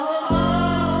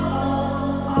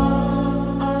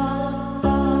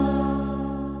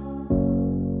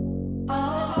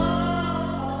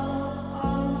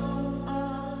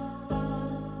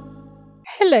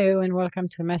Hello and welcome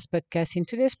to Mass Podcast. In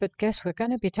today's podcast, we're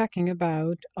going to be talking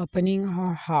about opening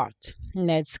our heart.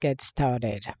 Let's get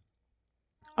started.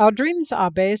 Our dreams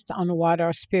are based on what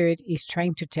our spirit is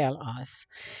trying to tell us.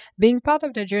 Being part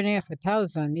of the journey of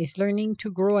 1,000 is learning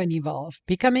to grow and evolve,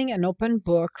 becoming an open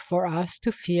book for us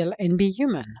to feel and be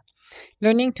human,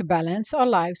 learning to balance our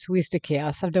lives with the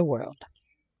chaos of the world.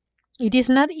 It is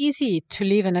not easy to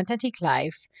live an authentic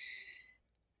life.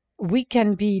 We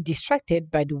can be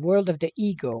distracted by the world of the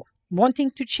ego,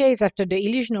 wanting to chase after the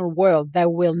illusional world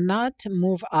that will not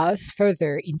move us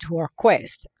further into our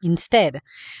quest. Instead,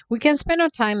 we can spend our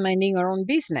time minding our own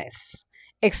business,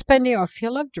 expanding our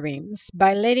field of dreams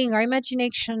by letting our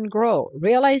imagination grow,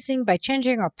 realizing by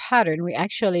changing our pattern we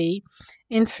actually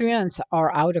influence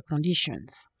our outer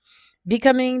conditions.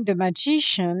 Becoming the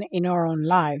magician in our own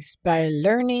lives by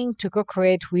learning to co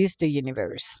create with the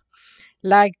universe.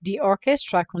 Like the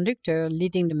orchestra conductor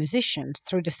leading the musicians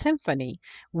through the symphony,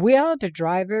 we are the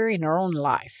driver in our own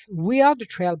life. We are the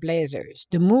trailblazers,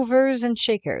 the movers and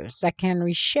shakers that can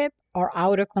reshape our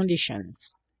outer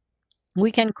conditions.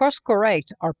 We can course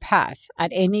correct our path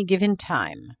at any given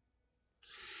time.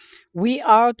 We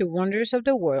are the wonders of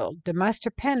the world, the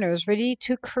master planners ready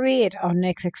to create our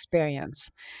next experience.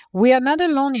 We are not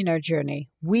alone in our journey.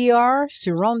 We are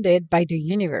surrounded by the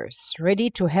universe, ready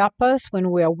to help us when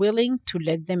we are willing to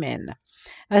let them in.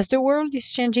 As the world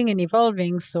is changing and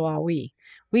evolving, so are we.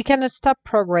 We cannot stop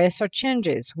progress or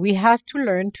changes. We have to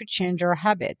learn to change our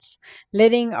habits.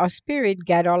 Letting our spirit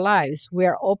guide our lives, we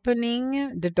are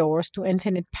opening the doors to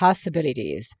infinite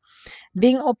possibilities.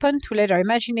 Being open to let our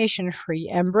imagination free,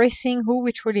 embracing who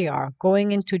we truly are,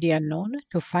 going into the unknown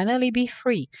to finally be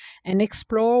free and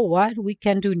explore what we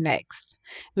can do next.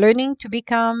 Learning to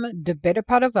become the better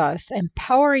part of us,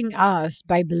 empowering us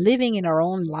by believing in our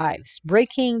own lives,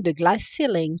 breaking the glass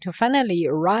ceiling to finally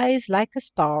rise like a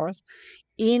star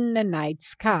in the night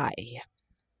sky.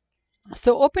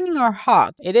 So, opening our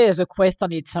heart, it is a quest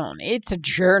on its own. It's a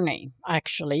journey,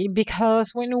 actually,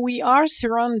 because when we are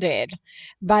surrounded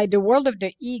by the world of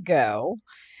the ego,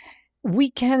 we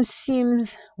can seem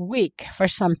weak for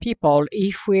some people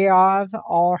if we have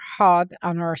our heart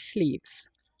on our sleeves.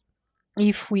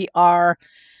 If we are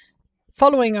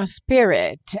following our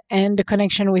spirit and the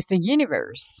connection with the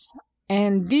universe.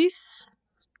 And this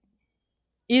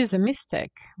is a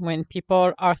mistake when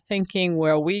people are thinking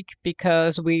we're weak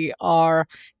because we are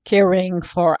caring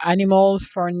for animals,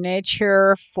 for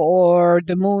nature, for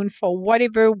the moon, for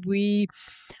whatever we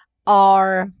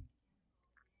are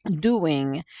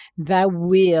doing that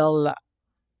will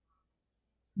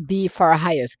be for our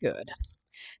highest good.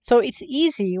 So it's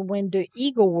easy when the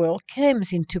ego world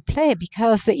comes into play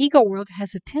because the ego world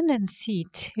has a tendency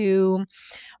to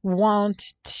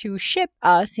want to shape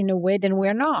us in a way that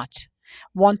we're not.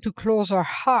 Want to close our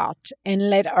heart and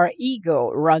let our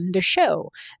ego run the show.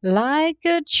 Like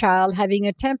a child having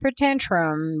a temper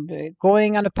tantrum,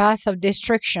 going on a path of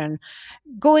destruction,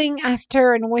 going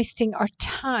after and wasting our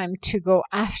time to go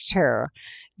after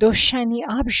those shiny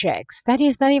objects. That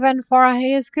is not even for our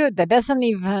highest good. That doesn't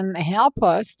even help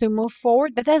us to move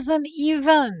forward. That doesn't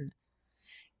even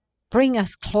bring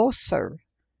us closer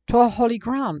to our holy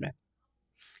ground.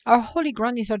 Our holy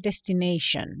ground is our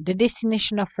destination, the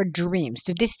destination of our dreams,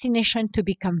 the destination to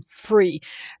become free,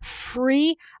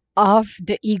 free of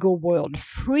the ego world,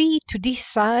 free to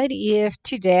decide if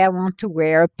today I want to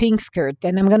wear a pink skirt,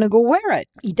 then I'm going to go wear it.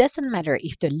 It doesn't matter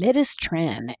if the latest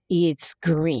trend is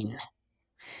green.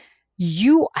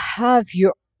 You have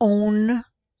your own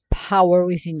power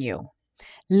within you.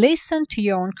 Listen to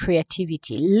your own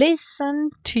creativity. Listen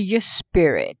to your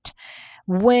spirit.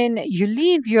 When you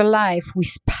live your life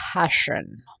with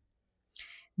passion,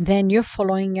 then you're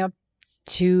following up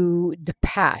to the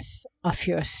path of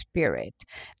your spirit.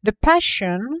 The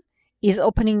passion is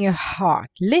opening your heart,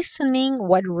 listening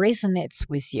what resonates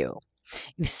with you.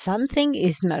 If something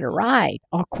is not right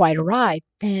or quite right,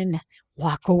 then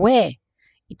walk away.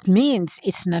 It means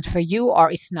it's not for you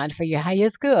or it's not for your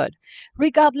highest good,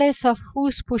 regardless of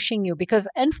who's pushing you. Because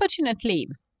unfortunately,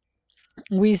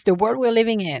 with the world we're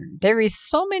living in, there is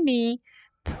so many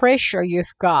pressure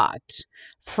you've got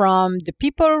from the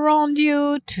people around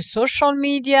you to social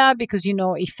media because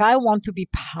if I want to be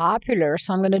popular,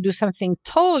 so I'm going to do something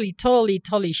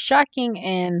totally shocking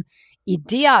and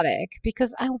idiotic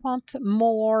because I want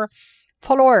more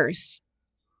followers.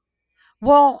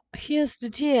 Well, here's the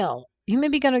deal. You may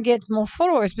be going to get more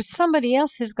followers, but somebody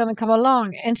else is going to come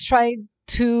along and try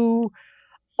to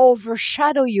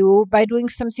overshadow you by doing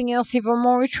something else even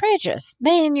more outrageous.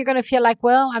 Then you're going to feel like,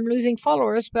 well, I'm losing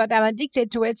followers, but I'm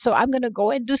addicted to it, so I'm going to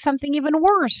go and do something even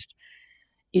worse.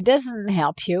 It doesn't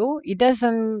help you. It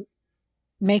doesn't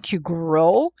make you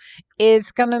grow,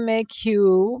 it's gonna make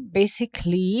you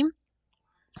basically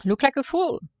look like a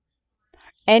fool.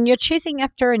 And you're chasing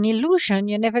after an illusion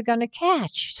you're never gonna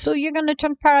catch. So you're gonna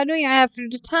turn paranoid after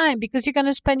the time because you're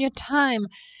gonna spend your time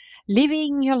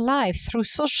living your life through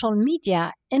social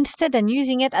media instead of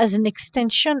using it as an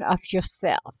extension of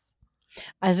yourself,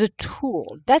 as a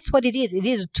tool. That's what it is. It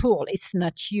is a tool. It's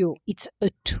not you. It's a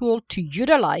tool to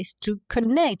utilize to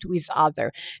connect with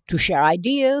others, to share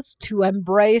ideas, to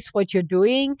embrace what you're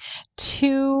doing,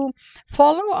 to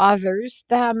follow others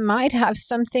that might have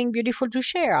something beautiful to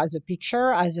share as a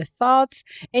picture, as a thought,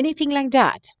 anything like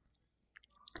that.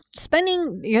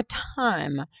 Spending your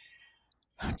time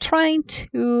trying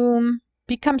to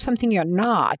become something you're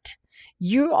not,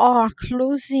 you are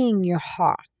closing your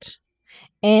heart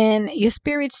and your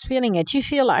spirit's feeling it. You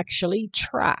feel actually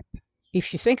trapped.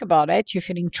 If you think about it, you're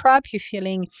feeling trapped, you're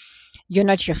feeling you're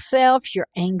not yourself, you're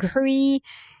angry,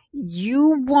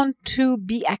 you want to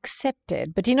be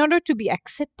accepted. But in order to be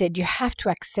accepted, you have to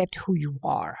accept who you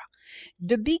are.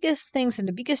 The biggest things and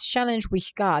the biggest challenge we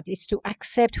got is to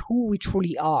accept who we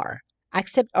truly are,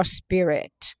 accept our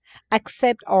spirit,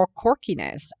 accept our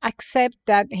quirkiness, accept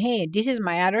that, hey, this is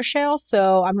my outer shell,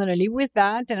 so I'm going to live with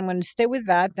that and I'm going to stay with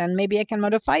that, and maybe I can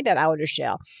modify that outer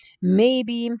shell.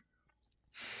 Maybe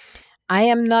I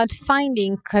am not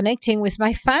finding connecting with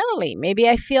my family. Maybe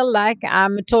I feel like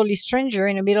I'm a totally stranger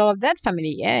in the middle of that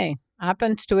family. Yeah,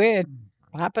 happens to it.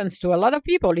 Happens to a lot of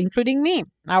people, including me.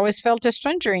 I always felt a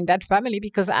stranger in that family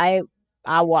because I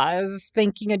was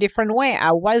thinking a different way.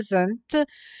 I wasn't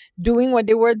doing what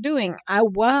they were doing. I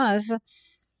was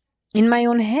in my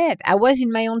own head. I was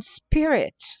in my own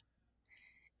spirit.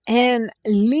 And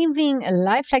living a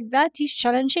life like that is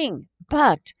challenging.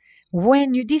 But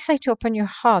when you decide to open your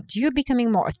heart, you're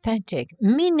becoming more authentic,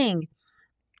 meaning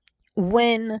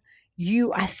when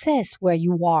you assess where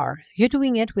you are, you're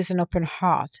doing it with an open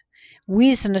heart,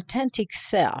 with an authentic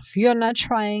self. You're not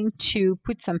trying to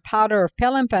put some powder of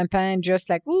pill and pampan, just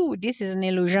like, ooh, this is an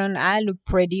illusion. I look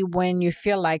pretty when you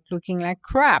feel like looking like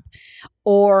crap.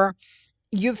 Or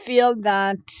you feel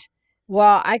that,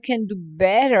 well, I can do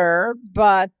better,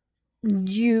 but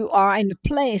you are in a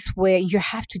place where you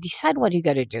have to decide what you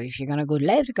got to do. If you're going to go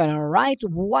left, you're going to right,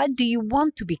 what do you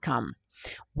want to become?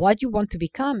 What you want to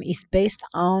become is based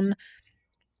on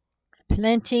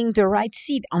planting the right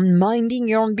seed, on minding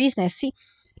your own business. See,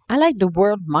 I like the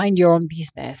word mind your own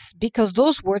business because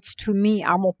those words to me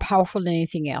are more powerful than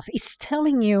anything else. It's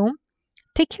telling you,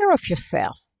 take care of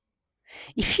yourself.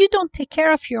 If you don't take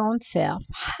care of your own self,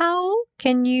 how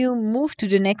can you move to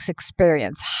the next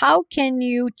experience? How can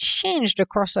you change the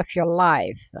course of your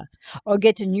life or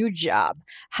get a new job,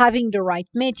 having the right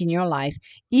mate in your life,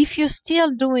 if you're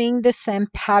still doing the same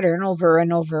pattern over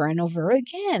and over and over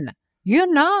again?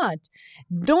 You're not.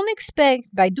 Don't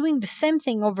expect by doing the same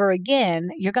thing over again,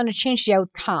 you're going to change the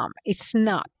outcome. It's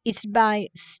not. It's by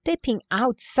stepping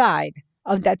outside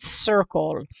of that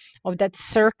circle, of that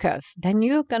circus, then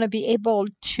you're going to be able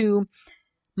to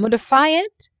modify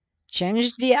it,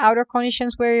 change the outer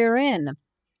conditions where you're in,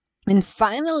 and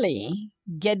finally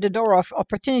get the door of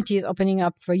opportunities opening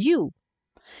up for you.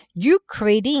 You're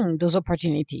creating those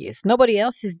opportunities. Nobody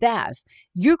else does.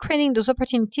 You're creating those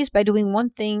opportunities by doing one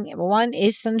thing, one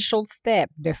essential step,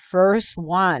 the first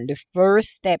one, the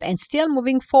first step, and still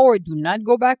moving forward. Do not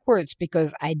go backwards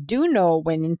because I do know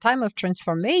when in time of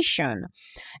transformation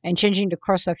and changing the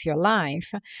course of your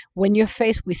life, when you're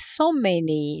faced with so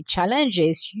many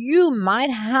challenges, you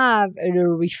might have a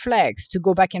reflex to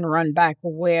go back and run back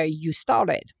where you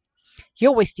started.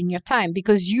 You're wasting your time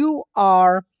because you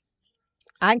are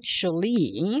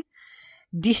actually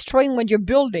destroying what you're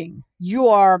building. You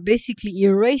are basically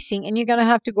erasing, and you're going to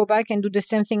have to go back and do the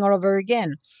same thing all over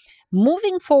again.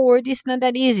 Moving forward is not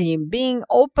that easy. Being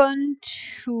open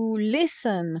to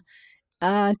listen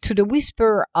to the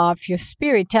whisper of your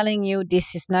spirit telling you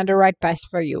this is not the right path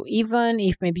for you. Even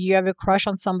if maybe you have a crush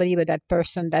on somebody, but that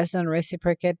person doesn't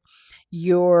reciprocate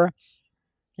your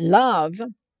love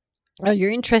or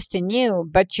your interest in you,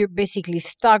 but you're basically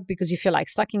stuck because you feel like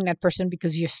stalking that person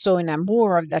because you're so in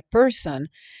amour of that person,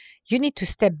 you need to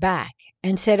step back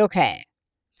and say, okay,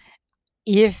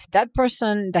 if that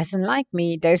person doesn't like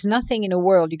me, there's nothing in the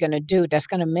world you're going to do that's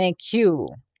going to make you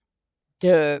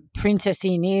the princess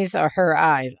in his or her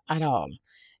eyes at all.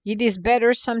 It is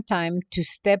better sometime to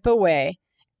step away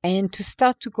and to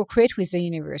start to co-create with the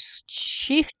universe,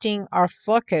 shifting our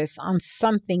focus on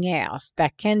something else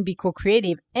that can be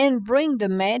co-creative and bring the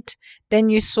mate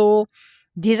than your soul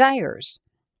desires.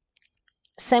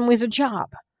 Same with a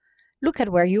job. Look at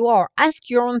where you are.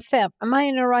 Ask your own self, am I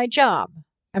in the right job?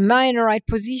 Am I in the right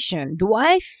position? Do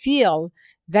I feel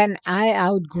Then I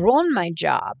outgrown my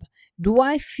job. Do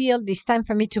I feel this time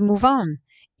for me to move on?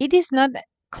 It is not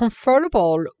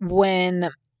comfortable when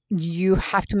you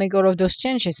have to make all of those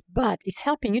changes, but it's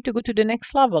helping you to go to the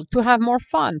next level, to have more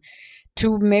fun,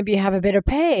 to maybe have a better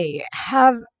pay,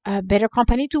 have a better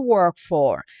company to work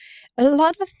for. A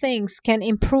lot of things can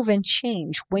improve and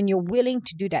change when you're willing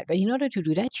to do that. But in order to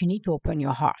do that, you need to open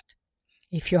your heart.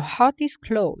 If your heart is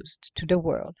closed to the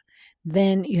world,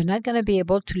 then you're not going to be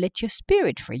able to let your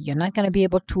spirit free. You're not going to be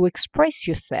able to express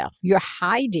yourself. You're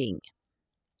hiding.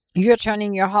 You're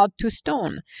turning your heart to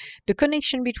stone. The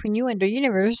connection between you and the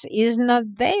universe is not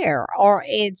there, or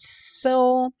it's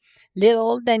so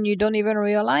little that you don't even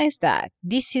realize that.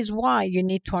 This is why you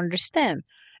need to understand.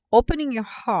 Opening your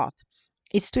heart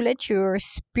is to let your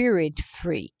spirit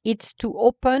free. It's to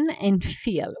open and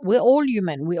feel. We're all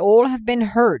human. We all have been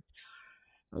hurt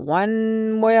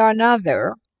one way or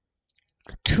another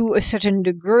to a certain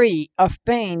degree of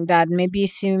pain that maybe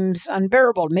seems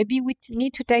unbearable. Maybe we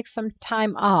need to take some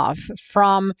time off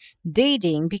from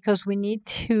dating because we need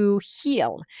to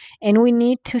heal and we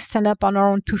need to stand up on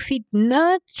our own two feet,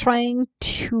 not trying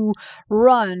to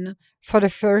run for the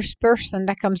first person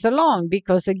that comes along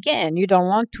because, again, you don't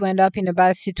want to end up in a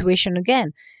bad situation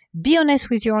again. Be honest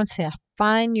with your own self.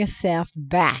 Find yourself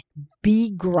back.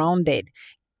 Be grounded.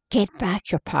 Get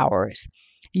back your powers.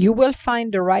 You will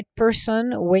find the right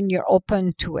person when you're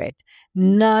open to it,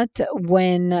 not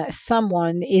when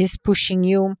someone is pushing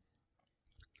you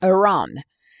around.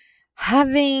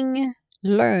 Having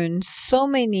learned so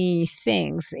many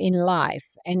things in life,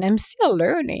 and I'm still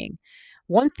learning,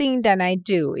 one thing that I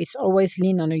do is always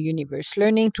lean on the universe,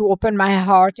 learning to open my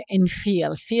heart and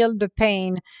feel the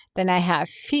pain that I have,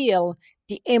 feel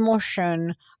the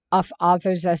emotion of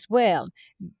others as well,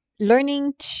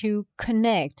 learning to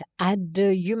connect at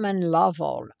the human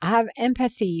level, have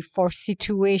empathy for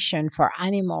situation, for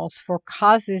animals, for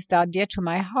causes that are dear to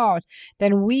my heart,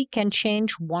 then we can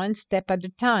change one step at a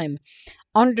time,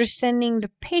 understanding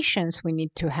the patience we need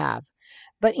to have.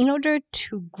 But in order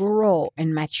to grow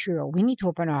and mature, we need to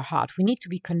open our heart. We need to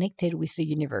be connected with the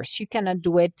universe. You cannot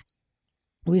do it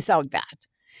without that.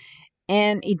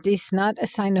 And it is not a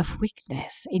sign of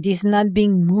weakness. It is not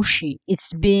being mushy.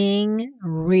 It's being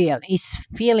real. It's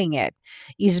feeling it.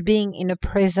 It's being in a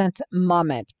present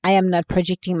moment. I am not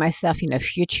projecting myself in a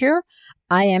future.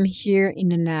 I am here in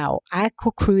the now. I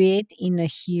co-create in the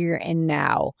here and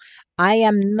now. I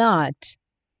am not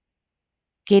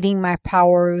getting my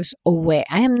powers away.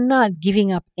 I am not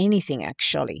giving up anything,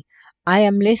 actually. I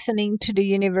am listening to the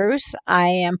universe. I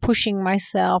am pushing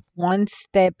myself one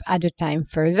step at a time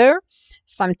further.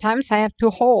 Sometimes I have to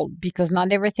hold because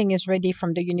not everything is ready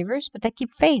from the universe, but I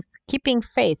keep faith, keeping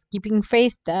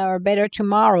faith that are better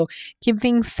tomorrow,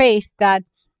 keeping faith that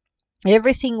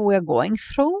everything we're going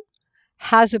through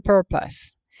has a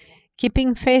purpose,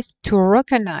 keeping faith to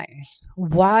recognize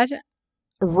what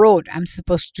road I'm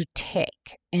supposed to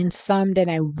take and some that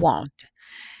I won't.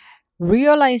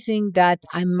 Realizing that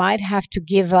I might have to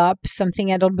give up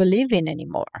something I don't believe in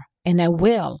anymore, and I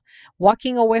will.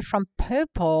 Walking away from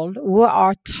people who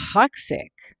are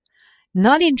toxic,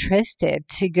 not interested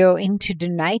to go into the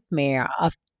nightmare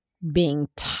of being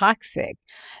toxic,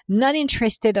 not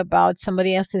interested about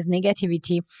somebody else's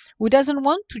negativity, who doesn't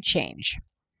want to change.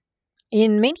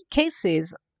 In many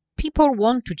cases, people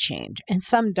want to change and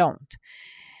some don't.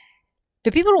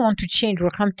 The people who want to change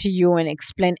will come to you and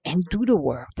explain and do the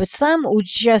work, but some who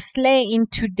just lay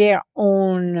into their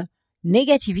own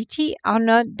negativity are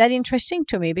not that interesting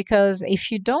to me because if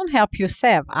you don't help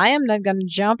yourself, I am not going to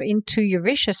jump into your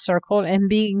vicious circle and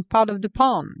being part of the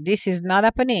pond. This is not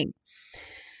happening.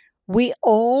 We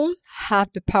all have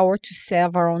the power to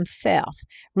save our own self,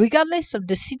 regardless of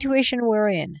the situation we're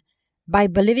in, by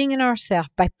believing in ourselves,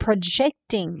 by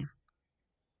projecting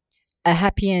a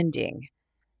happy ending,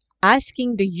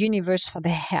 asking the universe for the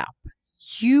help.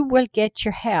 You will get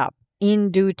your help in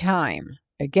due time.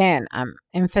 Again, I'm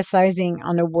emphasizing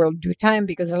on the word due time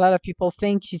because a lot of people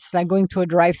think it's like going to a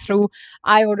drive-through.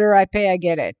 I order, I pay, I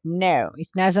get it. No, it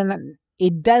doesn't.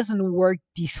 It doesn't work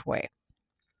this way.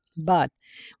 But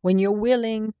when you're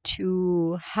willing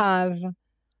to have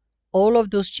all of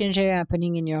those changes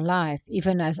happening in your life,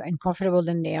 even as uncomfortable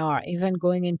than they are, even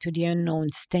going into the unknown,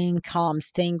 staying calm,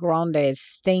 staying grounded,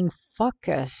 staying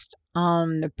focused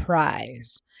on the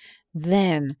prize,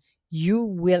 then you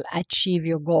will achieve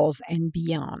your goals and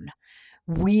beyond.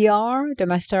 We are the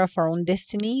master of our own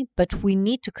destiny, but we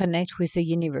need to connect with the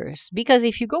universe. Because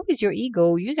if you go with your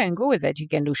ego, you can go with it. You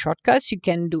can do shortcuts, you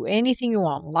can do anything you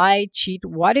want, lie, cheat,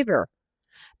 whatever.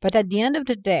 But at the end of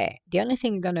the day, the only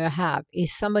thing you're going to have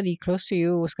is somebody close to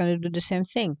you who's going to do the same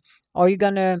thing. Or you're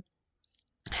going to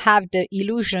have the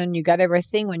illusion you got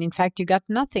everything when in fact you got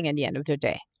nothing at the end of the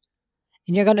day.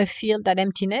 And you're going to feel that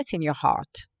emptiness in your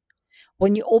heart.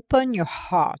 When you open your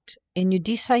heart and you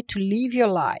decide to live your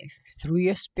life through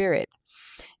your spirit,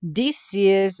 this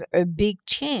is a big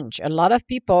change. A lot of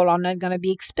people are not going to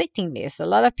be expecting this. A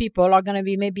lot of people are going to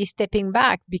be maybe stepping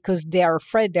back because they are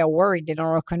afraid, they're worried, they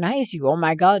don't recognize you. Oh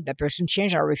my God, that person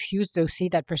changed. I refuse to see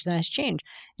that person has changed.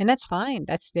 And that's fine.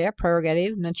 That's their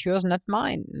prerogative, not yours, not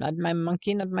mine, not my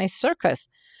monkey, not my circus.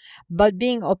 But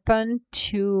being open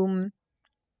to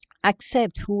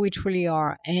accept who we truly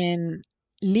are and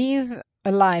live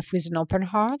a life with an open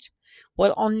heart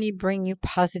will only bring you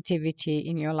positivity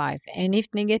in your life. And if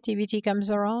negativity comes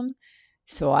around,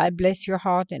 so I bless your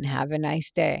heart and have a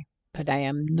nice day. But I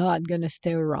am not going to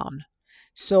stay around.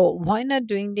 So why not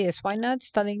doing this? Why not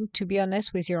starting to be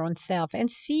honest with your own self and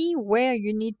see where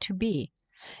you need to be?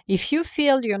 If you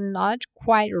feel you're not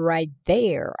quite right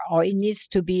there, or it needs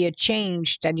to be a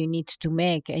change that you need to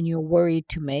make and you're worried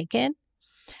to make it,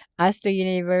 ask the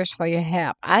universe for your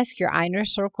help. Ask your inner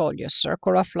circle, your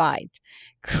circle of light.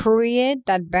 Create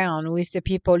that bond with the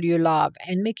people you love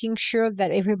and making sure that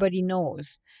everybody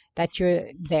knows that you're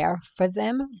there for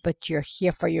them, but you're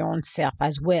here for your own self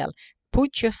as well.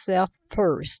 Put yourself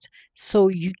first so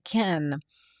you can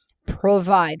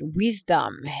provide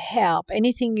wisdom, help,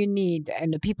 anything you need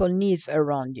and the people needs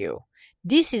around you.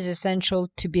 This is essential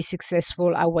to be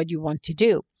successful at what you want to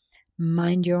do.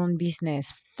 Mind your own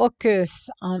business. Focus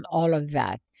on all of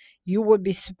that. You will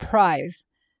be surprised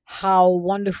how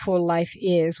wonderful life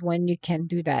is when you can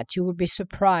do that. You will be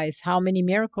surprised how many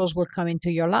miracles will come into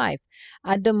your life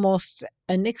at the most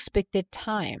unexpected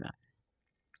time.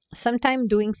 Sometimes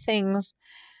doing things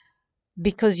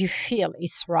because you feel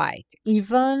it's right,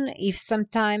 even if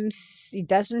sometimes it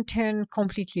doesn't turn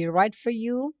completely right for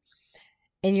you,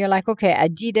 and you're like, okay, I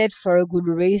did it for a good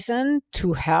reason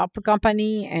to help a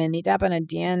company, and it happened at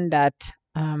the end that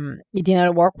it did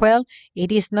not work well.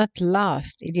 It is not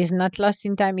lost. It is not lost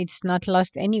in time. It's not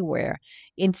lost anywhere.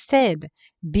 Instead,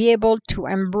 be able to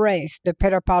embrace the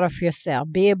better part of yourself.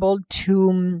 Be able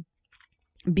to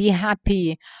be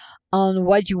happy on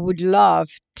what you would love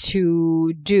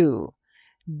to do.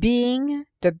 Being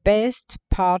the best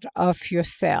part of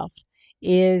yourself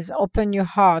is open your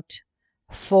heart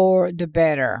for the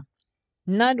better,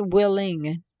 not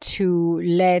willing to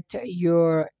let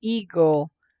your ego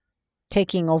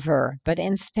taking over, but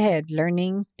instead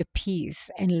learning the peace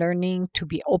and learning to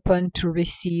be open to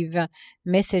receive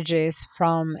messages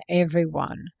from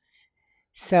everyone.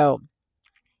 So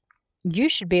you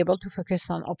should be able to focus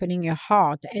on opening your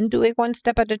heart and do it one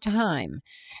step at a time.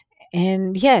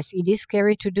 And yes, it is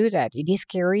scary to do that. It is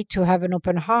scary to have an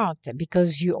open heart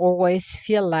because you always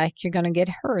feel like you're going to get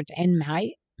hurt, and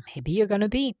maybe you're going to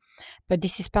be. But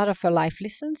this is part of our life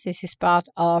lessons. This is part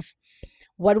of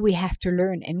what we have to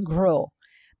learn and grow.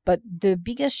 But the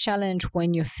biggest challenge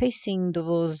when you're facing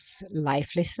those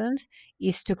life lessons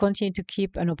is to continue to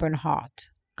keep an open heart.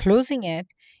 Closing it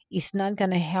is not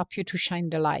going to help you to shine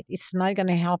the light. It's not going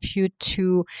to help you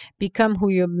to become who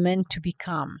you're meant to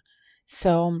become.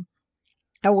 So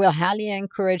I will highly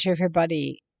encourage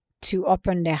everybody to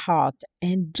open their heart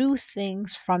and do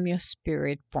things from your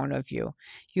spirit point of view.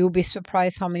 You'll be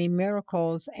surprised how many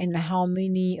miracles and how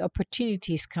many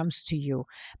opportunities comes to you,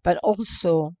 but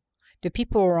also the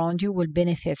people around you will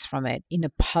benefit from it in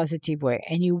a positive way,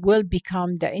 and you will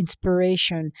become the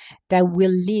inspiration that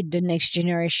will lead the next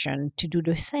generation to do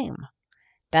the same.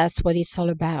 That's what it's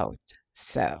all about.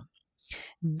 So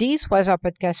this was our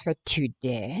podcast for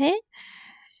today.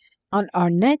 On our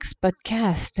next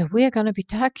podcast, we're going to be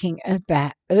talking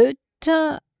about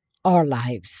our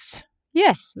lives.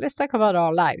 Yes, let's talk about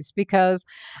our lives because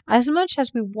as much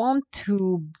as we want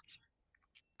to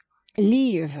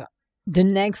live the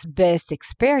next best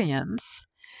experience,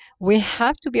 we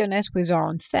have to be honest with our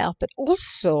own self, but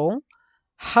also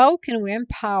how can we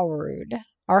empower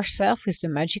ourselves with the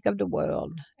magic of the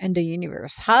world and the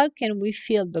universe? How can we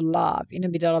feel the love in the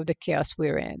middle of the chaos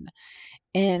we're in?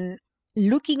 And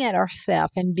looking at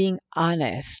ourselves and being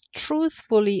honest,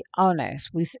 truthfully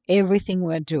honest with everything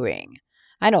we're doing.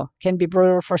 I know can be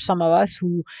brutal for some of us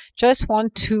who just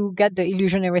want to get the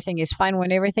illusion everything is fine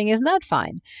when everything is not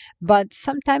fine. But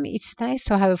sometimes it's nice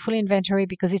to have a full inventory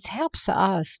because it helps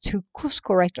us to course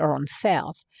correct our own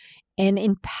self and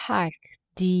impact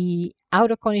the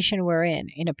outer condition we're in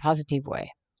a positive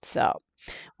way. So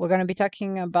We're going to be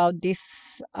talking about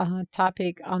this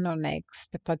topic on our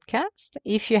next podcast.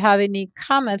 If you have any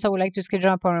comments or would like to schedule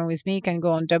an appointment with me, you can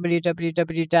go on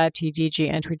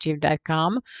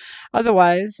www.edgintuitive.com.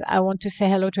 Otherwise, I want to say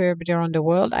hello to everybody around the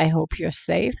world. I hope you're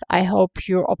safe. I hope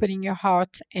you're opening your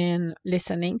heart and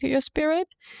listening to your spirit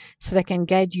so that can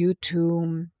guide you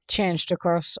to change the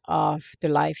course of the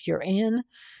life you're in,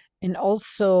 and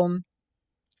also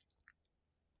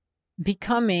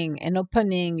becoming and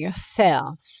opening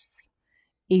yourself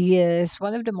is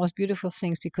one of the most beautiful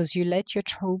things because you let your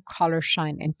true color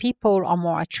shine, and people are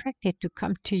more attracted to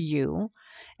come to you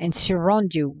and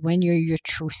surround you when you're your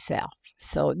true self.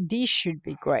 So this should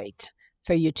be great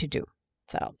for you to do.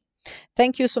 So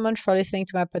thank you so much for listening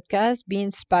to my podcast. Be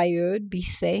inspired, be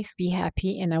safe, be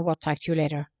happy, and I will talk to you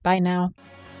later. Bye now.